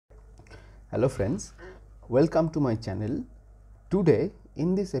Hello friends, welcome to my channel. Today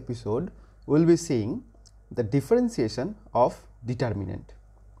in this episode we will be seeing the differentiation of determinant.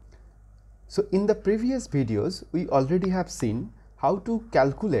 So in the previous videos we already have seen how to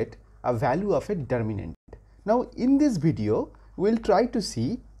calculate a value of a determinant. Now in this video we will try to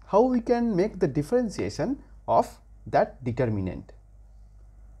see how we can make the differentiation of that determinant.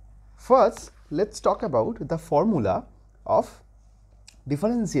 First let's talk about the formula of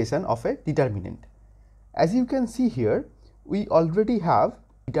differentiation of a determinant. As you can see here, we already have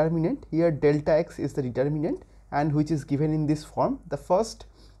determinant. Here delta x is the determinant and which is given in this form. The first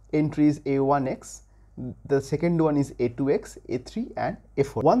entry is a1x, the second one is a2x, a3 and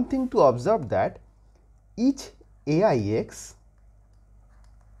a4. One thing to observe that each aix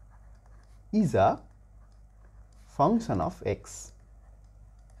is a function of x.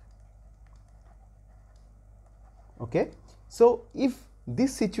 Okay. So if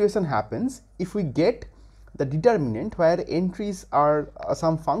this situation happens, if we get the determinant where entries are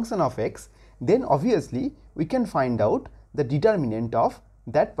some function of x, then obviously we can find out the determinant of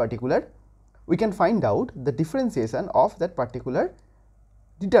that particular, we can find out the differentiation of that particular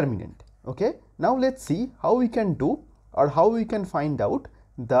determinant. Okay. Now let's see how we can do or how we can find out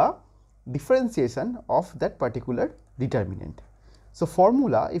the differentiation of that particular determinant. So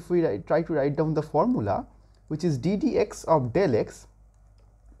formula, if we try to write down the formula, which is d dx of del x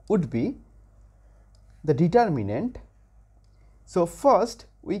would be the determinant. So first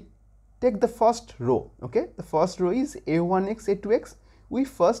we take the first row. Okay, the first row is a1x, a2x. We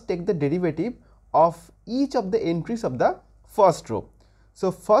first take the derivative of each of the entries of the first row. So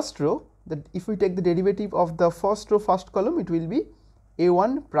first row, if we take the derivative of the first row first column, it will be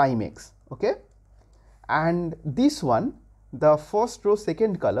a1 prime x. Okay, and this one, the first row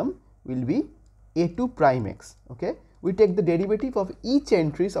second column will be a2 prime x. Okay, we take the derivative of each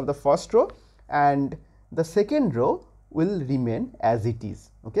entries of the first row and the second row will remain as it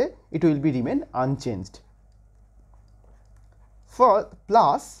is. Okay, it will be remain unchanged. For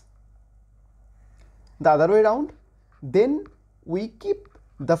plus the other way around, then we keep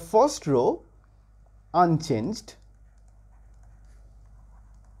the first row unchanged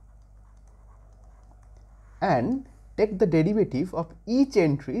and take the derivative of each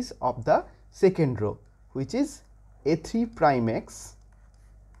entries of the second row, which is a3 prime x,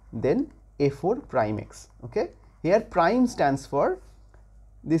 then a4 prime x. Okay, here prime stands for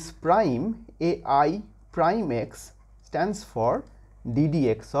this prime, ai prime x stands for d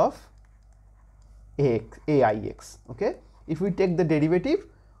dx of aix. Okay, if we take the derivative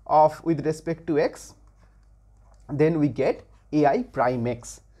of with respect to x, then we get ai prime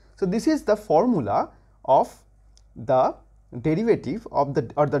x. So this is the formula of the derivative of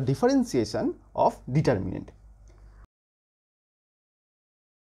the or the differentiation of determinant.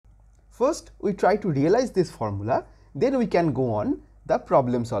 First we try to realize this formula, then we can go on the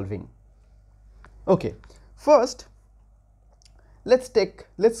problem solving. Okay, first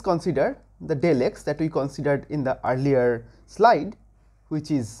let's consider the del x that we considered in the earlier slide, which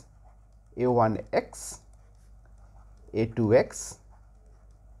is a1x, a2x,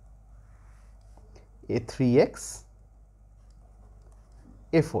 a3x,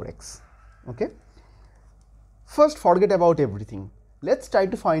 a4x. Okay, first forget about everything. Let's try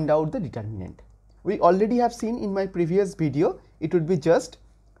to find out the determinant. We already have seen in my previous video, it would be just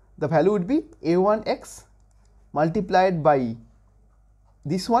the value would be a1x multiplied by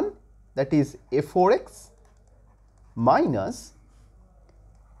this one, that is a4x, minus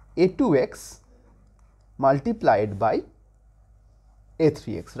a2x multiplied by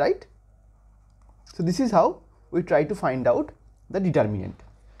a3x, right? So this is how we try to find out the determinant.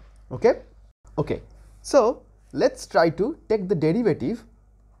 Okay. Okay, so let's try to take the derivative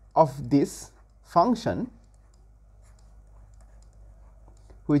of this function,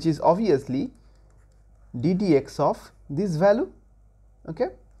 which is obviously d dx of this value. Okay,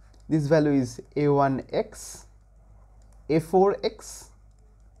 this value is a1x, a4x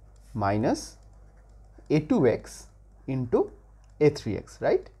minus a2x into a3x,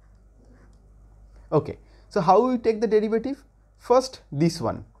 right? Okay, so how we take the derivative? First this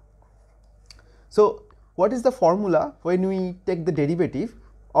one. So what is the formula when we take the derivative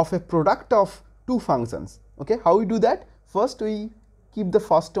of a product of two functions? Okay, how we do that? First we keep the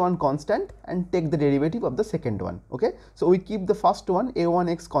first one constant and take the derivative of the second one. Okay, so we keep the first one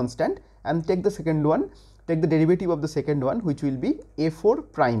a1x constant and take the second one, take the derivative of the second one, which will be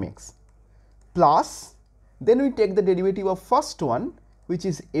a4 prime x, plus then we take the derivative of first one, which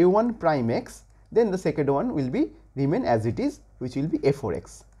is a1 prime x, then the second one will be remain as it is, which will be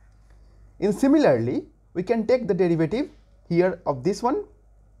a4x. In similarly, we can take the derivative here of this one,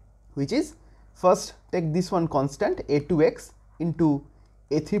 which is, first take this one constant a2x into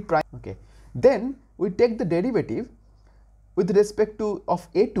a3 prime. Okay, then we take the derivative with respect to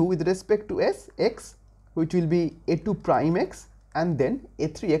of a2 with respect to x, which will be a2 prime x, and then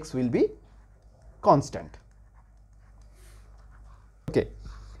a3x will be constant. Okay,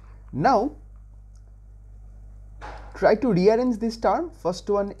 now try to rearrange this term. First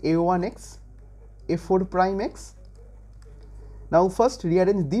one a1x, a4 prime x. Now first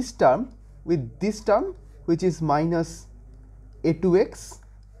rearrange this term with this term, which is minus a2x,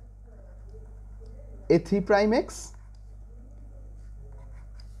 a3 prime x,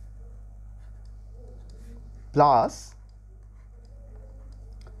 plus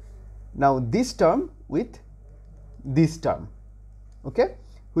now this term with this term, okay,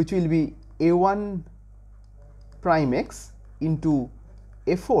 which will be a1 prime x into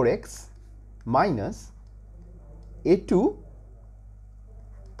a4x minus a2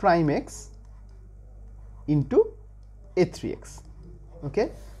 prime x into a3x.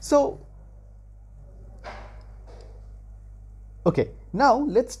 Okay, so okay, now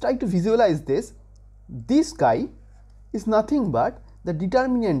let's try to visualize this. This guy is nothing but the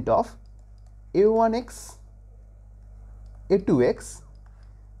determinant of a1x, a2x,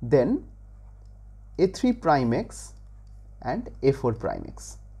 then a3 prime x and a4 prime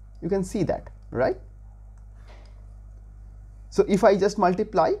x. You can see that, right? So if I just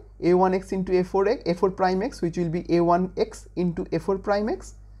multiply a1x into a4 prime x, which will be a1x into a4 prime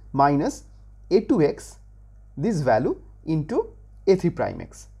x, minus a2x, this value, into a3 prime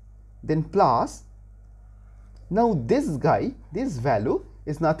x, then plus, now this guy, this value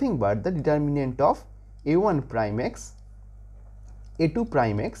is nothing but the determinant of a1 prime x, a2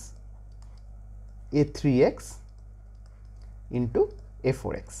 prime x, a3x into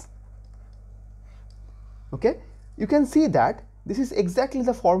a4x. Okay, you can see that this is exactly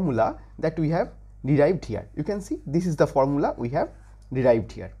the formula that we have derived here. You can see this is the formula we have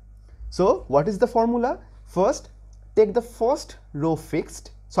derived here. So what is the formula? First, take the first row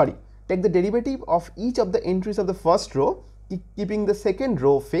fixed, take the derivative of each of the entries of the first row, keeping the second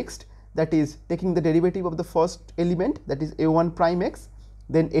row fixed, that is taking the derivative of the first element, that is a1 prime x,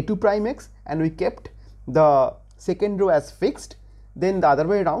 then a2 prime x, and we kept the second row as fixed. Then the other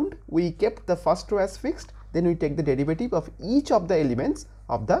way around, we kept the first row as fixed, then we take the derivative of each of the elements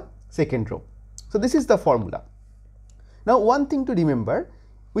of the second row. So this is the formula. Now one thing to remember,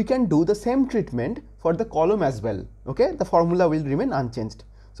 we can do the same treatment for the column as well. Okay, the formula will remain unchanged.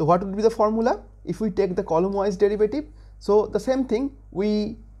 So what would be the formula if we take the column wise derivative? So the same thing,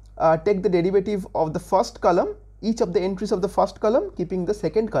 we take the derivative of the first column, each of the entries of the first column, keeping the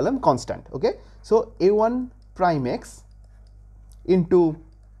second column constant. Okay, so a1 prime x into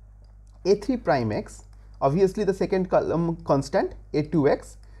a3 prime x, obviously the second column constant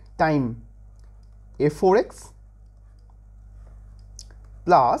a2x, time a4x,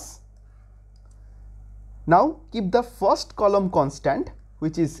 plus, now keep the first column constant,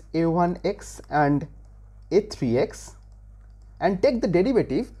 which is a1x and a3x, and take the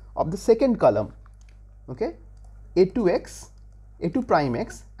derivative of the second column, okay, a2x, a2 prime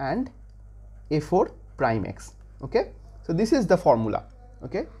x and a4 prime x. Okay, so this is the formula.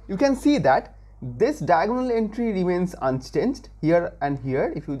 Okay, you can see that this diagonal entry remains unchanged here and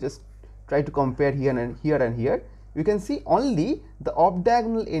here. If you just try to compare here and here and here, you can see only the off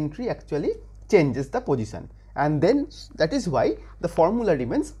diagonal entry actually changes the position, and then that is why the formula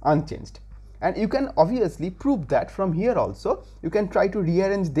remains unchanged. And you can obviously prove that from here also. You can try to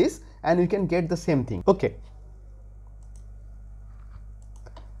rearrange this and you can get the same thing. Okay,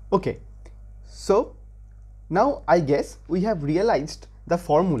 okay, so now I guess we have realized the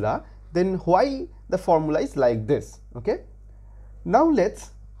formula, then why the formula is like this. Okay, now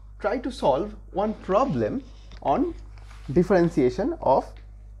let's try to solve one problem on differentiation of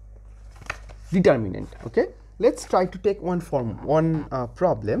determinant. Okay, let's try to take one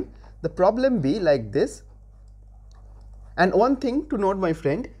problem. The problem be like this, and one thing to note, my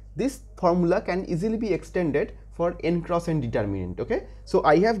friend, this formula can easily be extended for n cross n determinant. Okay, so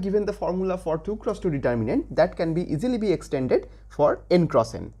I have given the formula for 2 cross 2 determinant that can be easily be extended for n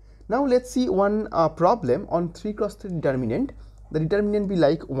cross n. Now let's see one problem on 3 cross 3 determinant. The determinant be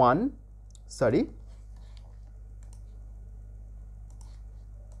like 1, sorry,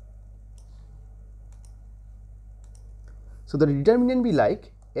 so the determinant be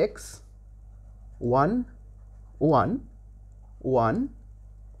like x 1 1 1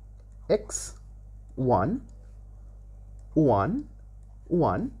 x 1 1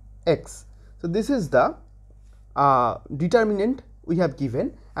 1 x. So this is the determinant we have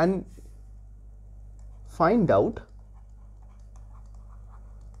given, and find out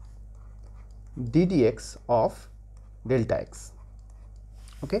d dx of delta x.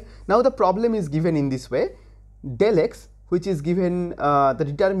 Okay. Now the problem is given in this way, del x, which is given the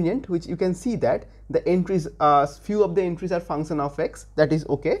determinant, which you can see that the entries, few of the entries are function of x, that is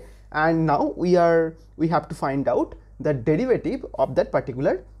okay, and now we have to find out the derivative of that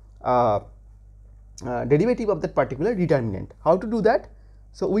particular determinant. How to do that?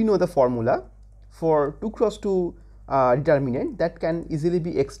 So we know the formula for 2 cross 2 determinant that can easily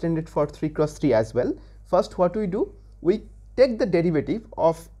be extended for 3 cross 3 as well. First, what we do? We take the derivative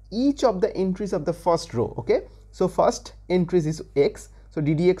of each of the entries of the first row. Okay. So first entries is x. So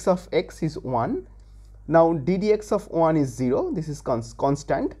d dx of x is 1. Now d dx of 1 is 0. This is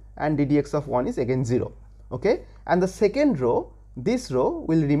constant, and d dx of 1 is again 0. Okay. And the second row, this row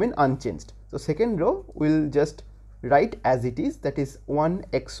will remain unchanged. So second row will just write as it is, that is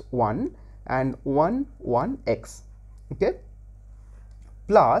 1x1 and 1x. Okay.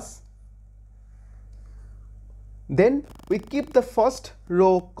 Plus, then we keep the first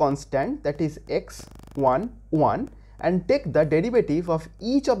row constant, that is x1 1, and take the derivative of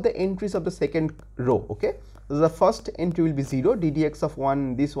each of the entries of the second row. Okay. So the first entry will be 0, d dx of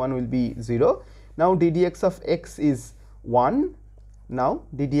 1, this one will be 0. Now d dx of x is 1, now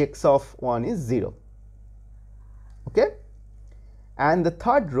d dx of 1 is 0. Okay. And the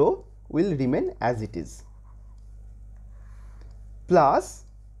third row will remain as it is. Plus,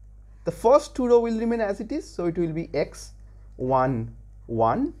 the first two row will remain as it is, so it will be x 1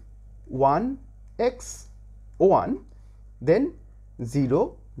 1 1 x 1, then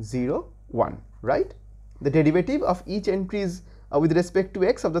 0 0 1, right? The derivative of each entry is with respect to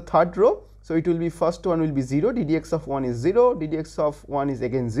x of the third row, so it will be first one will be 0, d dx of 1 is 0, d dx of 1 is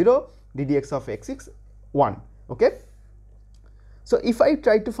again 0, d dx of x is 1. Okay. So if I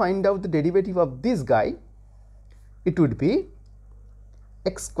try to find out the derivative of this guy, it would be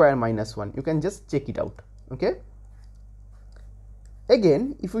x square minus 1. You can just check it out. Okay.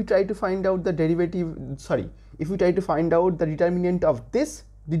 Again, if we try to find out the derivative, if we try to find out the determinant of this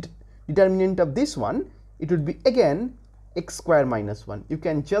one, it would be again x square minus 1. You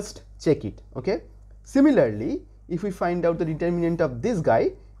can just check it. Okay. Similarly, if we find out the determinant of this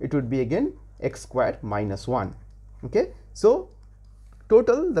guy, it would be again x square minus 1. Okay. So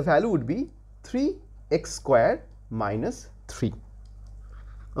total the value would be 3x square minus 3.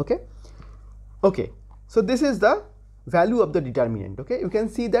 Okay. Okay. So this is the value of the determinant. Okay. You can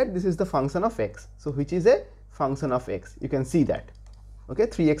see that this is the function of x. So which is a function of x. You can see that. Okay.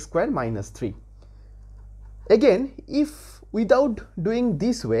 3x square minus 3. Again, if without doing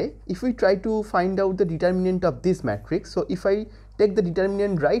this way, if we try to find out the determinant of this matrix, so if I take the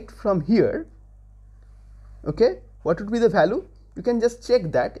determinant right from here, okay, what would be the value? You can just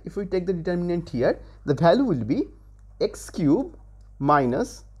check that. If we take the determinant here, the value will be x cube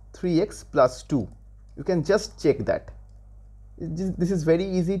minus 3x plus 2. You can just check that. This is very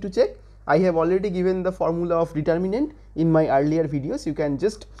easy to check. I have already given the formula of determinant in my earlier videos. You can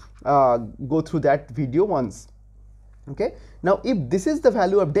just go through that video once. Okay. Now if this is the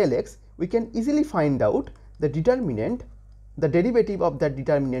value of del x, we can easily find out the determinant, the derivative of that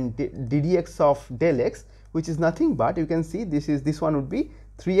determinant d dx of del x, which is nothing but, you can see this one would be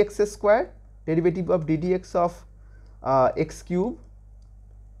 3x square, derivative of d dx of x cube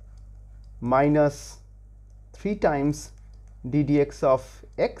minus 3 times d dx of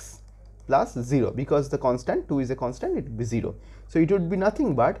x plus 0, because the constant 2 is a constant, it would be 0. So it would be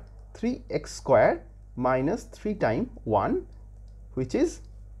nothing but 3x square minus 3 times 1, which is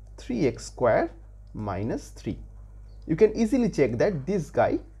 3x square minus 3. You can easily check that this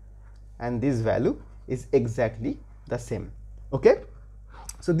guy and this value is exactly the same. Okay.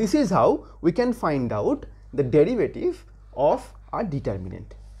 So this is how we can find out the derivative of a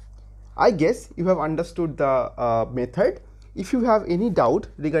determinant. I guess you have understood the method. If you have any doubt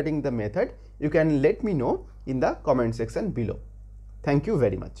regarding the method, you can let me know in the comment section below. Thank you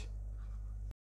very much.